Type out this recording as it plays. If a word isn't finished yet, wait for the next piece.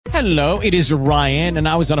Hello, it is Ryan, and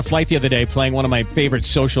I was on a flight the other day playing one of my favorite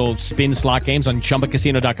social spin slot games on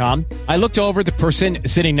ChumbaCasino.com. I looked over at the person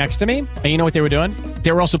sitting next to me, and you know what they were doing?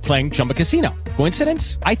 They were also playing Chumba Casino.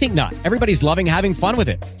 Coincidence? I think not. Everybody's loving having fun with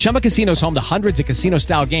it. Chumba Casino is home to hundreds of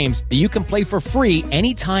casino-style games that you can play for free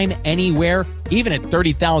anytime, anywhere, even at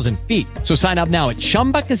 30,000 feet. So sign up now at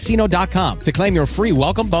ChumbaCasino.com to claim your free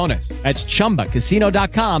welcome bonus. That's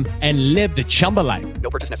ChumbaCasino.com and live the Chumba life.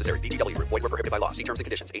 No purchase necessary. WWE. Void where prohibited by law. See terms and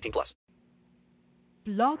conditions. 18+.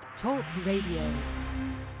 Blog Talk Radio.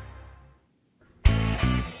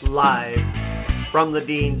 Live from the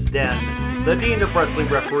Dean's Den, the Dean of Wrestling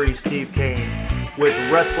referee Steve Kane with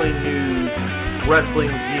wrestling news, wrestling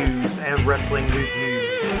views, and wrestling reviews.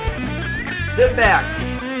 Sit back,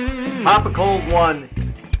 pop a cold one,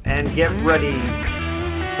 and get ready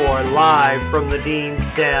for Live from the Dean's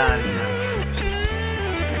Den.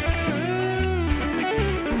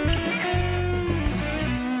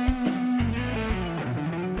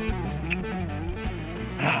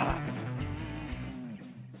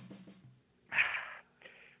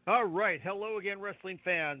 All right. Hello again, wrestling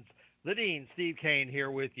fans. The Dean, Steve Kane,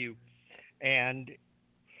 here with you. And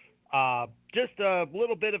just a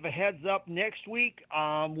little bit of a heads up next week.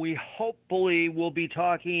 We hopefully will be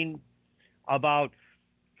talking about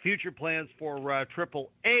future plans for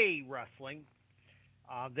AAA wrestling.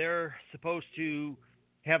 They're supposed to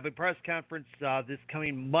have a press conference this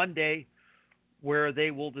coming Monday where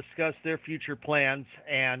they will discuss their future plans.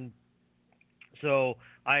 And so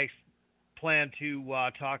I plan to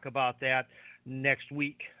talk about that next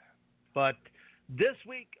week. But this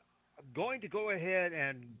week, I'm going to go ahead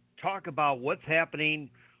and talk about what's happening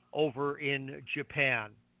over in Japan.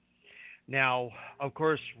 Now, of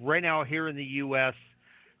course, right now here in the U.S.,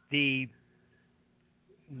 the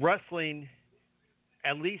wrestling,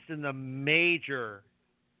 at least in the major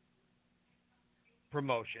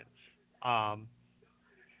promotions, WWE,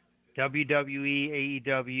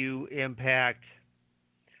 AEW, Impact,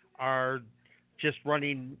 are just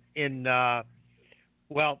running in,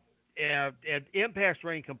 Impact's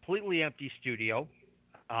running completely empty studio.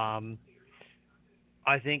 I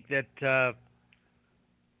think that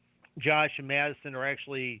Josh and Madison are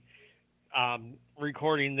actually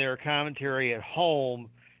recording their commentary at home,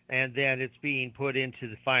 and then it's being put into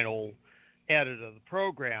the final edit of the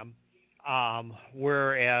program.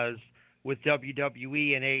 Whereas with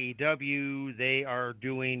WWE and AEW, they are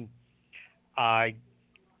doing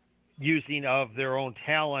using of their own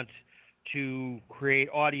talent to create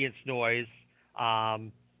audience noise. Now,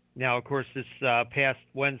 of course, this past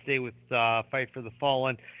Wednesday with Fight for the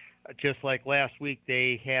Fallen, just like last week,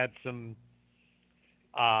 they had some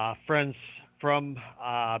friends from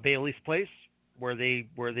Bailey's Place where they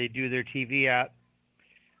do their TV at.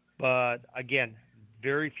 But again,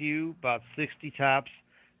 very few, about 60 tops,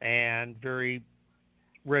 and very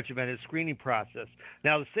regimented screening process.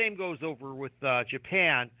 Now, the same goes over with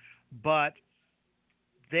Japan, but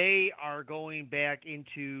they are going back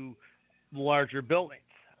into larger buildings.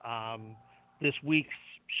 This week's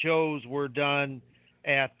shows were done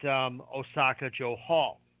at Osaka-jo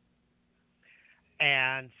Hall.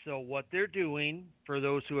 And so what they're doing, for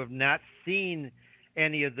those who have not seen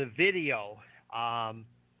any of the video,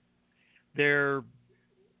 they're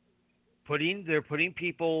putting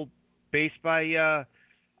people based by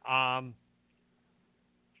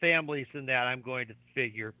families in that, I'm going to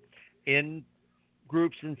figure, in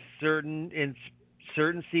groups in certain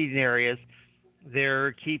seating areas.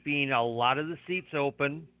 They're keeping a lot of the seats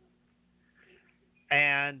open,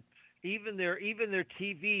 and even their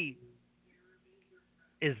TV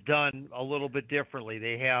is done a little bit differently.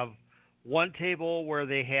 They have one table where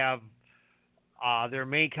they have their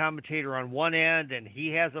main commentator on one end, and he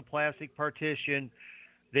has a plastic partition.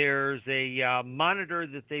 There's a monitor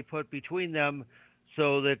that they put between them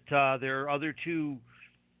so that their other two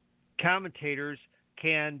commentators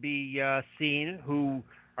can be seen, who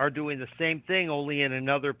are doing the same thing, only in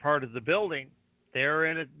another part of the building. They're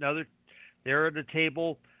at a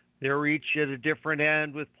table. They're each at a different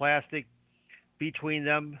end with plastic between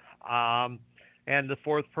them, and the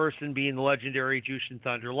fourth person being the legendary Jushin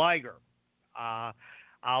Thunder Liger.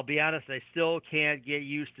 I'll be honest, I still can't get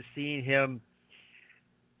used to seeing him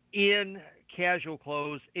in casual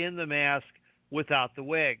clothes, in the mask, without the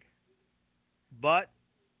wig. But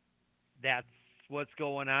that's what's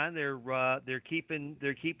going on. They're keeping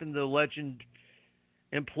the legend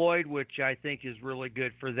employed, which I think is really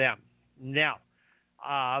good for them. Now,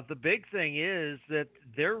 the big thing is that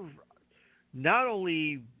they're not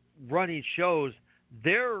only running shows,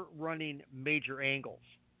 they're running major angles.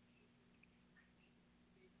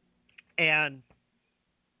 And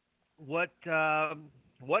what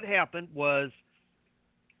what happened was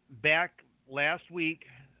back last week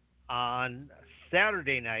on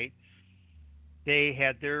Saturday night, they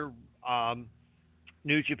had their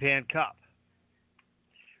New Japan Cup.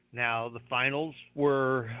 Now, the finals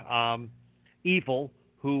were Evil,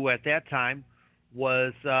 who at that time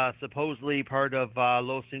was supposedly part of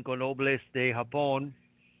Los Cinco Nobles de Japón,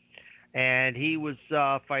 and he was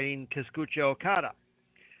fighting Kazuchika Okada.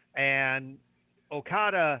 And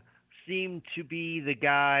Okada seemed to be the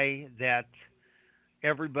guy that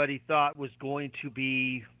everybody thought was going to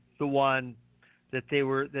be the one that they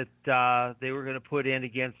were going to put in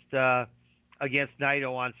against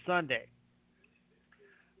Naito on Sunday.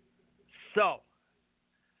 So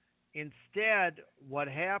instead, what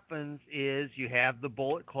happens is you have the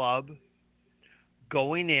Bullet Club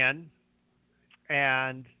going in,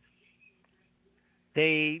 and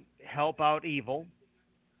they help out Evil,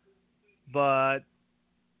 but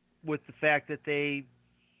with the fact that they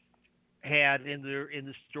had in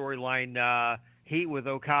the storyline heat with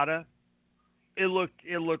Okada, it looked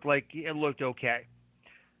okay.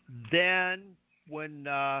 Then when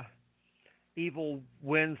Evil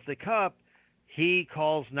wins the cup, he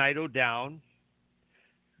calls Naito down.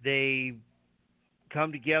 They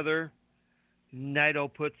come together. Naito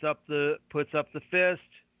puts up the fist.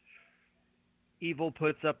 Evil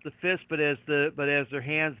puts up the fist, but as their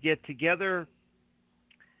hands get together,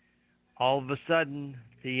 all of a sudden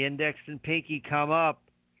the index and pinky come up,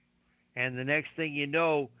 and the next thing you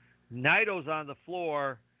know, Naito's on the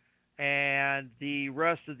floor, and the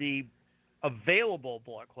rest of the available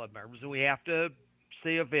Bullet Club members, and we have to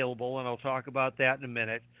say available, and I'll talk about that in a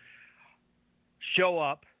minute, show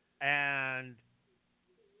up, and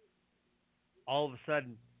all of a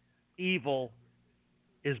sudden, Evil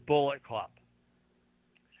is Bullet Club.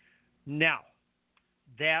 Now,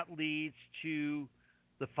 that leads to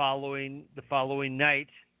the following night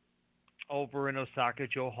over in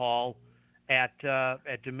Osaka-jo Hall at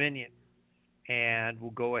Dominion, and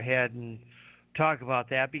we'll go ahead and talk about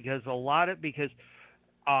that because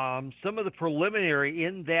some of the preliminary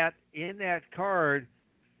in that card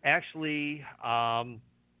actually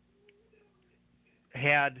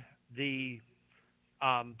had the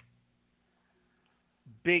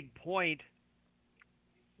big point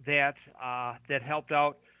that helped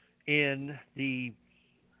out in the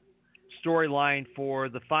storyline for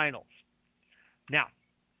the finals. Now,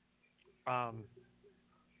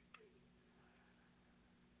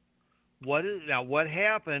 what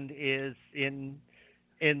happened is in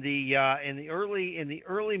the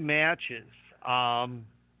early matches on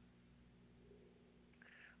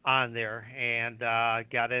there, and I've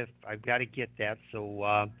got to get that.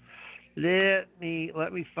 So let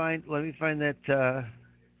me find that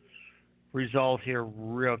result here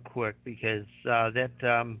real quick because that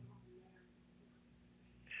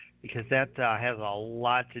has a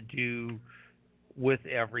lot to do with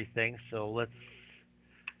everything. So let's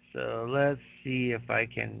see if I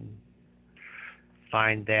can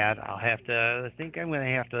find that. I think I'm going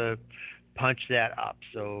to have to punch that up.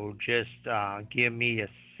 So just give me a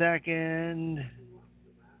second.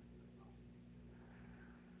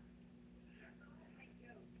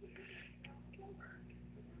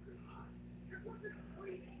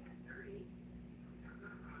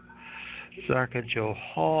 Osaka-jo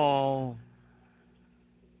Hall.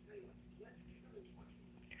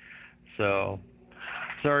 So,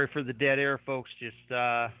 sorry for the dead air, folks. Just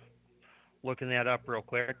looking that up real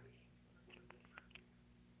quick.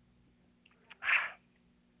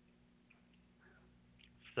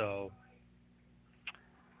 So,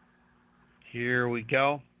 here we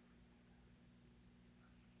go.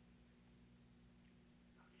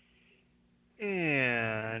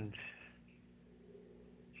 And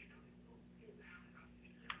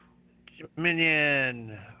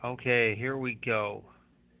Dominion. Okay, here we go.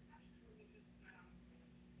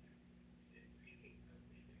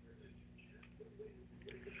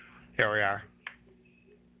 Here we are.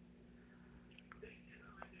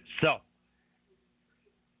 So,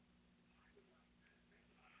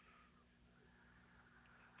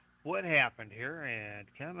 what happened here? And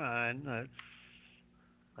come on,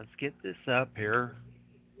 let's get this up here.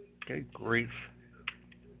 Good grief.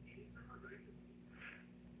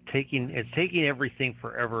 It's taking everything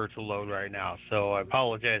forever to load right now, so I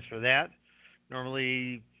apologize for that.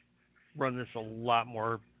 Normally run this a lot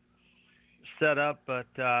more set up, but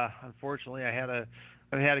unfortunately I've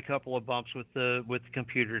had a couple of bumps with the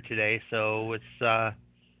computer today, so it's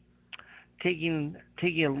taking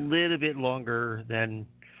a little bit longer than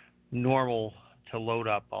normal to load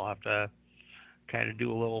up. I'll have to kind of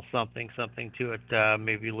do a little something to it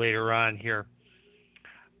maybe later on here.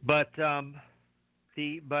 But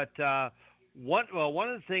one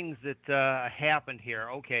of the things that happened here.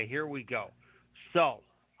 Okay, here we go. So,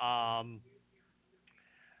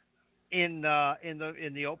 in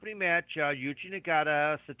the opening match, Yuji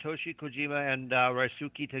Nagata, Satoshi Kojima, and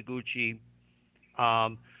Raisuke Taguchi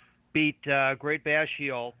beat Great Bash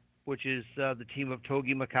Heel, which is the team of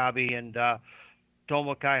Togi Makabe and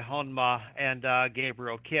Tomokai Honma and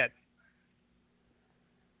Gabriel Kidd.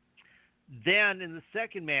 Then in the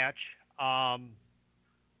second match,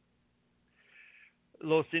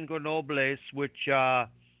 Los Ingonobles, which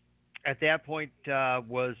at that point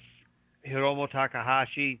was Hiromu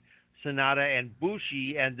Takahashi, Sanada, and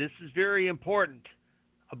Bushi, and this is very important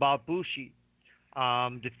about Bushi,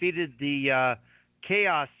 defeated the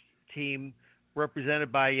Chaos team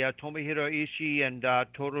represented by Tomohiro Ishii and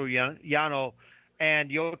Toru Yano and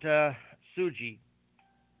Yota Tsuji.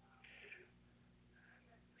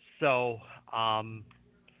 So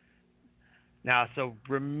so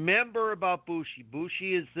remember about Bushi.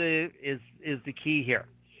 Bushi is the key here.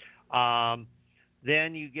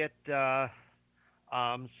 Then you get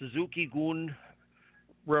Suzuki-gun,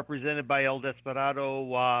 represented by El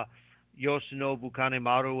Desperado, Yoshinobu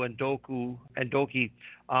Kanemaru, and Doki,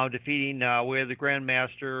 defeating Way of the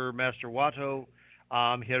Grandmaster, Master Wato,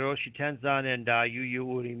 Hiroshi Tenzan, and Yuya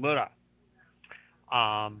Uemura.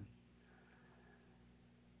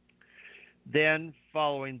 Then,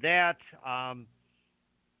 following that,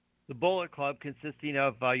 the Bullet Club, consisting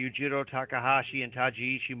of Yujiro Takahashi and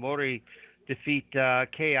Taji Ishimori, defeat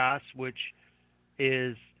Chaos, which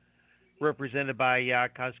is represented by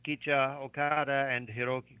Kazuchika Okada and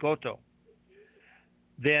Hiroki Goto.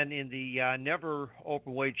 Then in the Never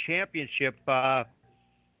Openweight Championship,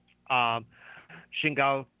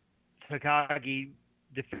 Shingo Takagi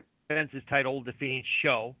defends his title, defeating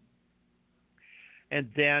Sho.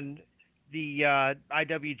 And then the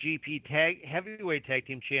IWGP Heavyweight Tag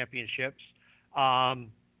Team Championships,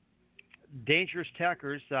 Dangerous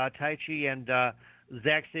Tekkers, Taichi and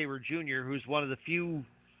Zack Sabre Jr., who's one of the few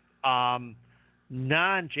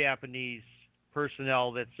non-Japanese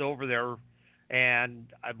personnel that's over there,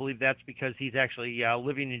 and I believe that's because he's actually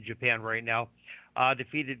living in Japan right now,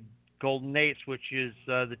 defeated Golden Ace, which is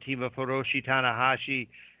the team of Hiroshi Tanahashi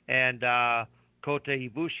and Kota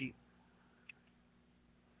Ibushi.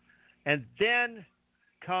 And then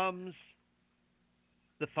comes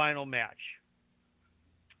the final match,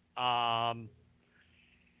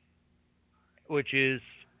 which is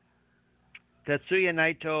Tetsuya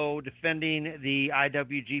Naito defending the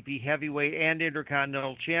IWGP Heavyweight and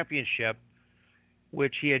Intercontinental Championship,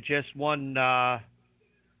 which he had just won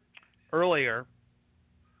earlier.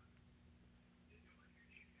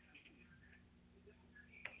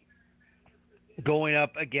 Going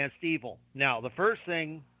up against Evil. Now, the first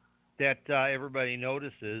thing that everybody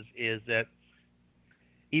notices is that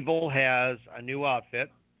Evil has a new outfit,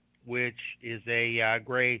 which is a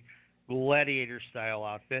gray gladiator-style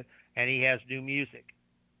outfit, and he has new music.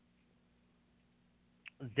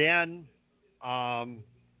 Then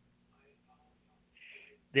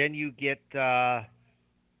you get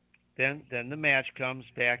then the match comes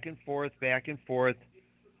back and forth,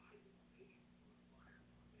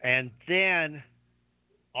 and then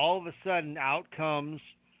all of a sudden out comes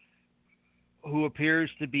who appears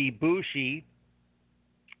to be Bushi,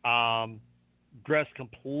 dressed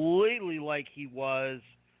completely like he was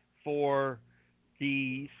for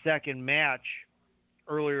the second match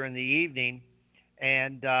earlier in the evening,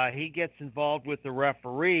 and he gets involved with the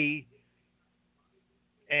referee,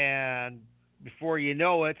 and before you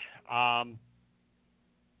know it,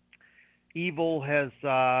 Evil has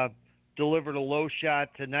delivered a low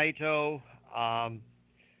shot to Naito.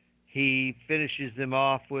 He finishes him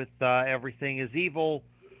off with Everything is Evil,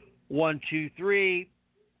 1, 2, 3,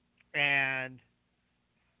 and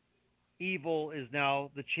Evil is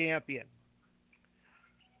now the champion.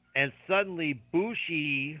 And suddenly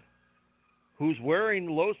Bushi, who's wearing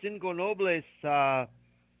Los Ingonobles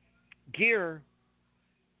gear,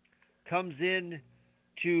 comes in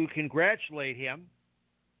to congratulate him,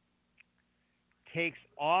 takes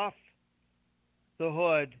off the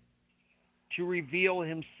hood to reveal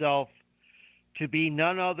himself to be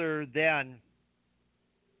none other than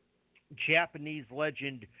Japanese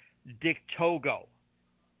legend Dick Togo.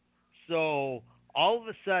 So all of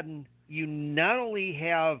a sudden, you not only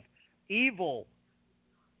have Evil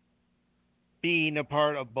being a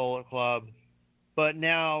part of Bullet Club, but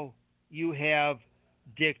now you have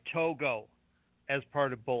Dick Togo as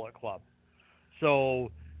part of Bullet Club.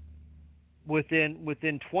 So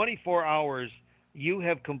within 24 hours, you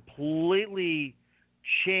have completely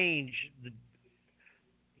changed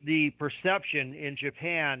the perception in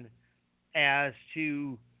Japan as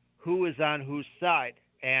to who is on whose side,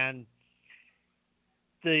 and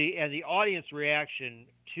the audience reaction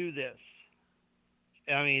to this.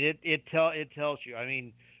 I mean, it tells you. I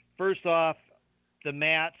mean, first off, the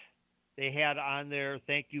mat they had on there,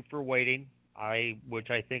 "Thank you for waiting," which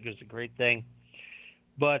I think is a great thing.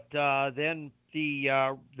 But then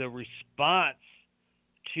the response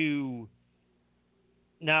to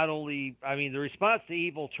not only, I mean, the response to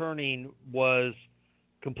Evil turning was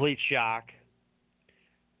complete shock.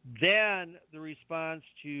 Then the response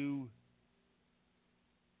to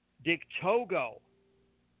Dick Togo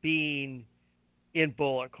being in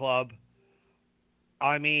Bullet Club,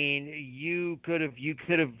 I mean, you could have,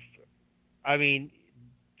 I mean,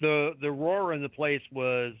 the roar in the place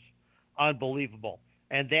was unbelievable.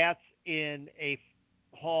 And that's in a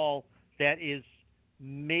hall that is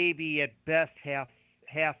maybe at best half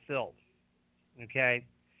filled. Okay?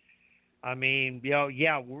 I mean,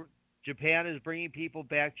 Japan is bringing people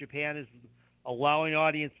back. Japan is allowing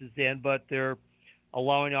audiences in, but they're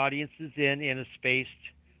allowing audiences in a spaced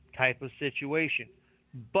type of situation.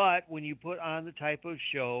 But when you put on the type of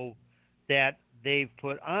show that they've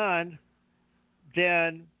put on,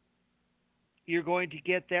 then you're going to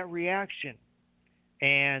get that reaction.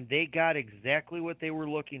 And they got exactly what they were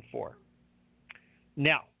looking for.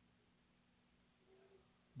 Now,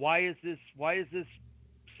 why is this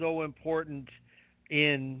so important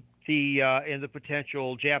in the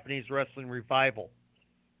potential Japanese wrestling revival?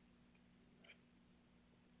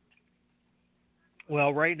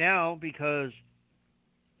 Well, right now, because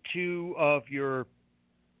two of your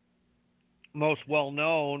most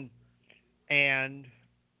well-known and,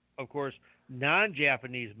 of course,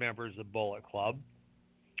 non-Japanese members of Bullet Club,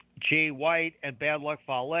 Jay White and Bad Luck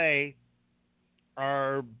Fale,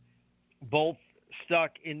 are both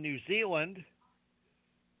stuck in New Zealand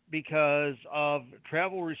because of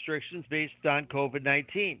travel restrictions based on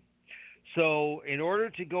COVID-19. So in order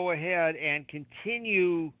to go ahead and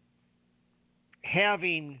continue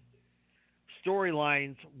having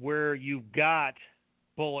storylines where you've got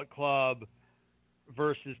Bullet Club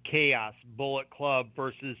versus Chaos, Bullet Club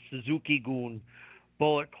versus Suzuki-gun,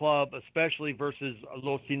 Bullet Club especially versus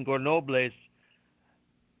Los Ingobernables,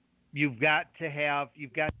 you've got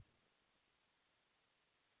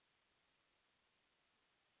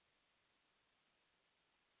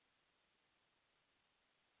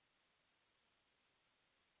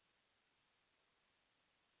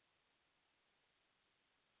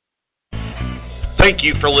Thank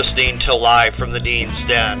you for listening to Live from the Dean's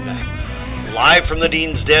Den. Live from the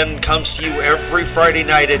Dean's Den comes to you every Friday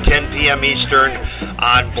night at 10 p.m. Eastern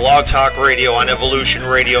on Blog Talk Radio on Evolution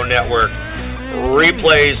Radio Network.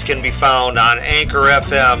 Replays can be found on Anchor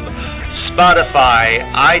FM, Spotify,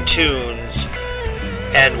 iTunes,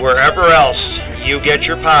 and wherever else you get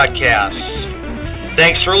your podcasts.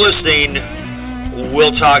 Thanks for listening.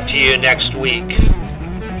 We'll talk to you next week.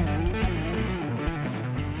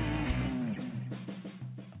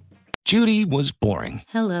 Judy was boring.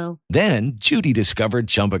 Hello. Then Judy discovered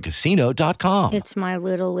ChumbaCasino.com. It's my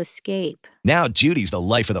little escape. Now Judy's the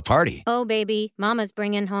life of the party. Oh, baby, mama's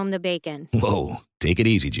bringing home the bacon. Whoa, take it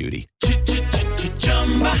easy, Judy.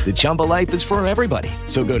 The Chumba life is for everybody.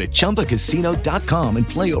 So go to ChumbaCasino.com and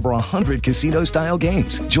play over 100 casino-style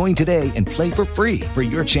games. Join today and play for free for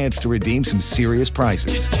your chance to redeem some serious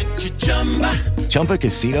prizes.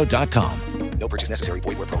 ChumbaCasino.com. No purchase necessary.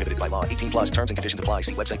 Void where prohibited by law. 18+ terms and conditions apply.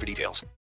 See website for details.